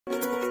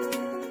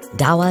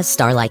Dawa's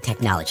Starlight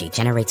technology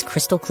generates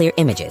crystal clear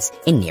images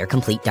in near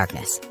complete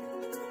darkness.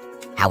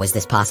 How is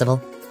this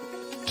possible?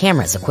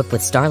 Cameras equipped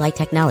with Starlight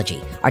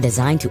technology are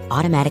designed to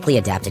automatically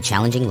adapt to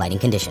challenging lighting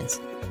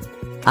conditions.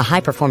 A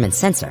high-performance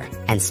sensor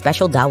and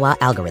special Dawa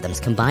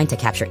algorithms combine to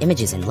capture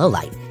images in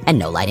low-light and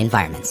no-light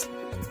environments.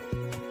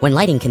 When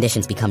lighting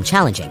conditions become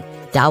challenging,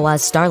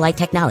 Dawa's Starlight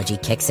technology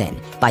kicks in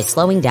by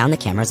slowing down the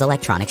camera's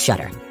electronic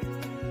shutter.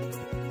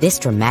 This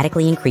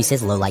dramatically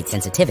increases low-light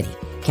sensitivity,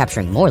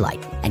 capturing more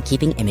light and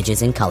keeping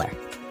images in color.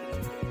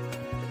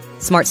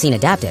 Smart Scene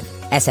Adaptive,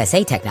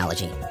 SSA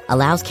technology,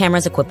 allows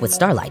cameras equipped with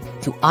Starlight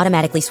to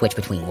automatically switch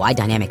between wide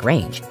dynamic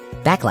range,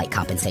 backlight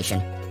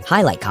compensation,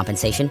 highlight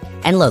compensation,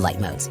 and low-light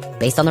modes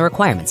based on the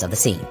requirements of the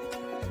scene.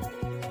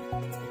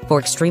 For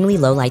extremely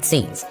low-light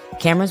scenes,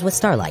 cameras with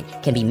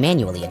Starlight can be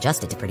manually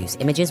adjusted to produce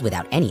images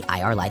without any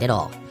IR light at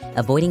all,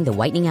 avoiding the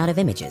whitening out of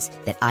images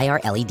that IR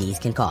LEDs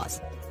can cause.